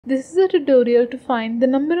This is a tutorial to find the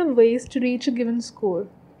number of ways to reach a given score.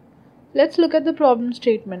 Let's look at the problem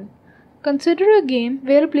statement. Consider a game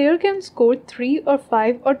where a player can score 3 or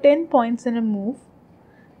 5 or 10 points in a move.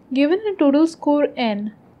 Given a total score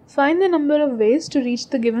n, find the number of ways to reach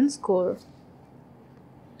the given score.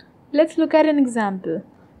 Let's look at an example.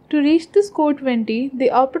 To reach the score 20, the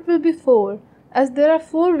output will be 4, as there are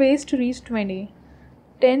 4 ways to reach 20.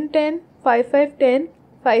 10 10, 5 5 10,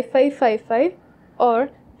 5 5 5 5 or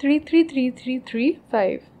 3 3 3 3 3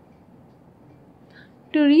 5.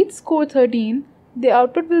 To reach score 13, the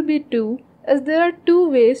output will be 2, as there are 2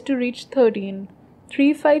 ways to reach 13.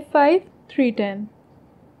 3 5 5, 3 10.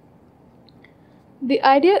 The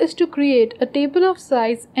idea is to create a table of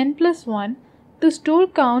size n plus 1 to store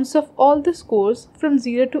counts of all the scores from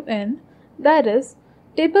 0 to n, that is,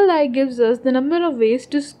 table I gives us the number of ways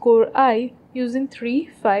to score I using 3,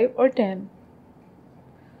 5 or 10.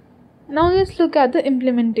 Now let's look at the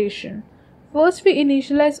implementation. First we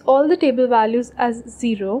initialize all the table values as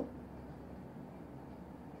 0.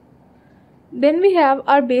 Then we have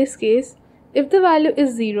our base case. If the value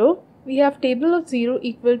is 0, we have table of 0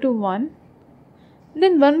 equal to 1.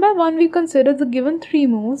 Then one by one we consider the given 3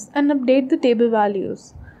 moves and update the table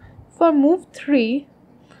values. For move 3,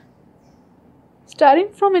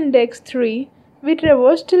 starting from index 3, we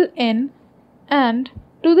traverse till n, and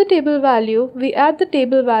to the table value, we add the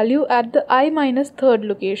table value at the I minus third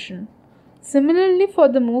location. Similarly for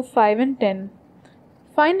the move 5 and 10.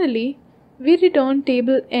 Finally, we return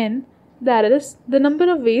table n, that is, the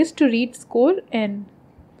number of ways to reach score n.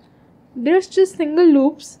 There's just single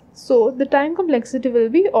loops, so the time complexity will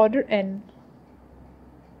be order n.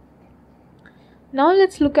 Now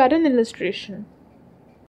let's look at an illustration.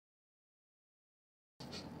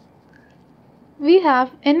 We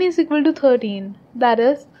have n is equal to 13, that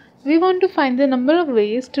is, we want to find the number of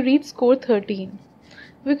ways to reach score 13.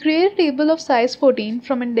 We create a table of size 14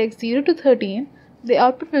 from index 0 to 13, the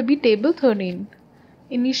output will be table 13.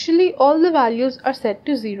 Initially all the values are set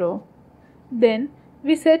to 0. Then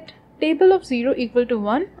we set table of 0 equal to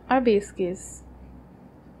 1, our base case.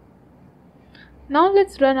 Now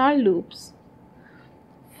let's run our loops.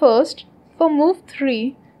 First, for move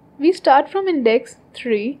 3, we start from index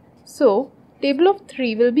 3, so table of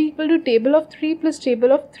 3 will be equal to table of 3 plus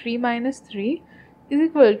table of 3 minus 3 is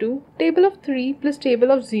equal to table of 3 plus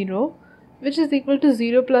table of 0, which is equal to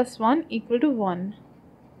 0 plus 1 equal to 1.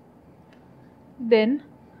 Then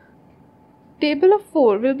table of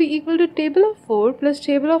 4 will be equal to table of 4 plus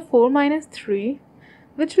table of 4 minus 3,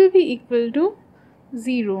 which will be equal to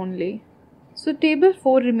 0 only. So table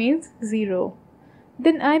 4 remains 0.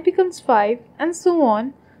 Then I becomes 5 and so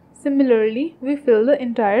on. Similarly, we fill the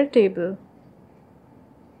entire table.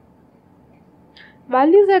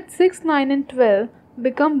 Values at 6, 9 and 12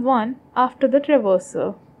 become 1 after the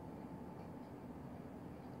traversal.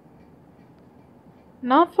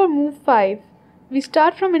 Now for move 5, we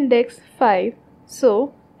start from index 5,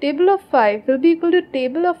 so table of 5 will be equal to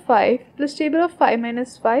table of 5 plus table of 5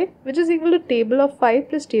 minus 5, which is equal to table of 5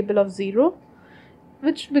 plus table of 0,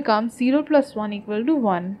 which becomes 0 plus 1 equal to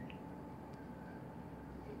 1.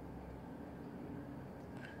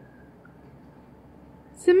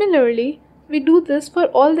 Similarly, we do this for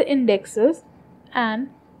all the indexes, and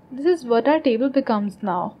this is what our table becomes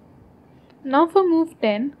now. Now for move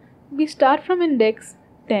 10, we start from index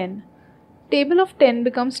 10. Table of 10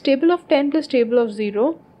 becomes table of 10 plus table of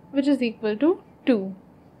 0, which is equal to 2.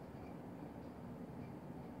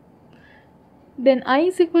 Then I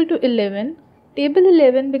is equal to 11. Table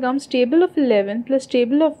 11 becomes table of 11 plus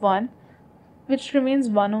table of 1, which remains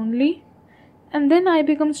 1 only. And then I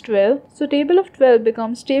becomes 12, so table of 12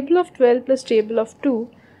 becomes table of 12 plus table of 2,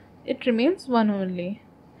 it remains 1 only.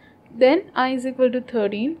 Then I is equal to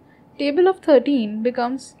 13, table of 13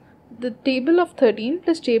 becomes the table of 13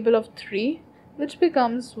 plus table of 3, which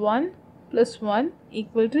becomes 1 plus 1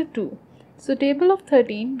 equal to 2. So table of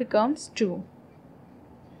 13 becomes 2.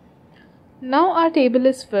 Now our table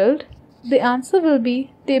is filled. The answer will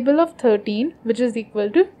be table of 13, which is equal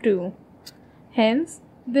to 2. Hence,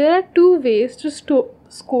 there are 2 ways to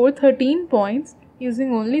score 13 points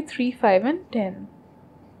using only 3, 5 and 10.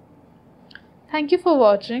 Thank you for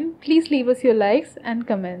watching. Please leave us your likes and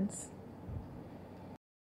comments.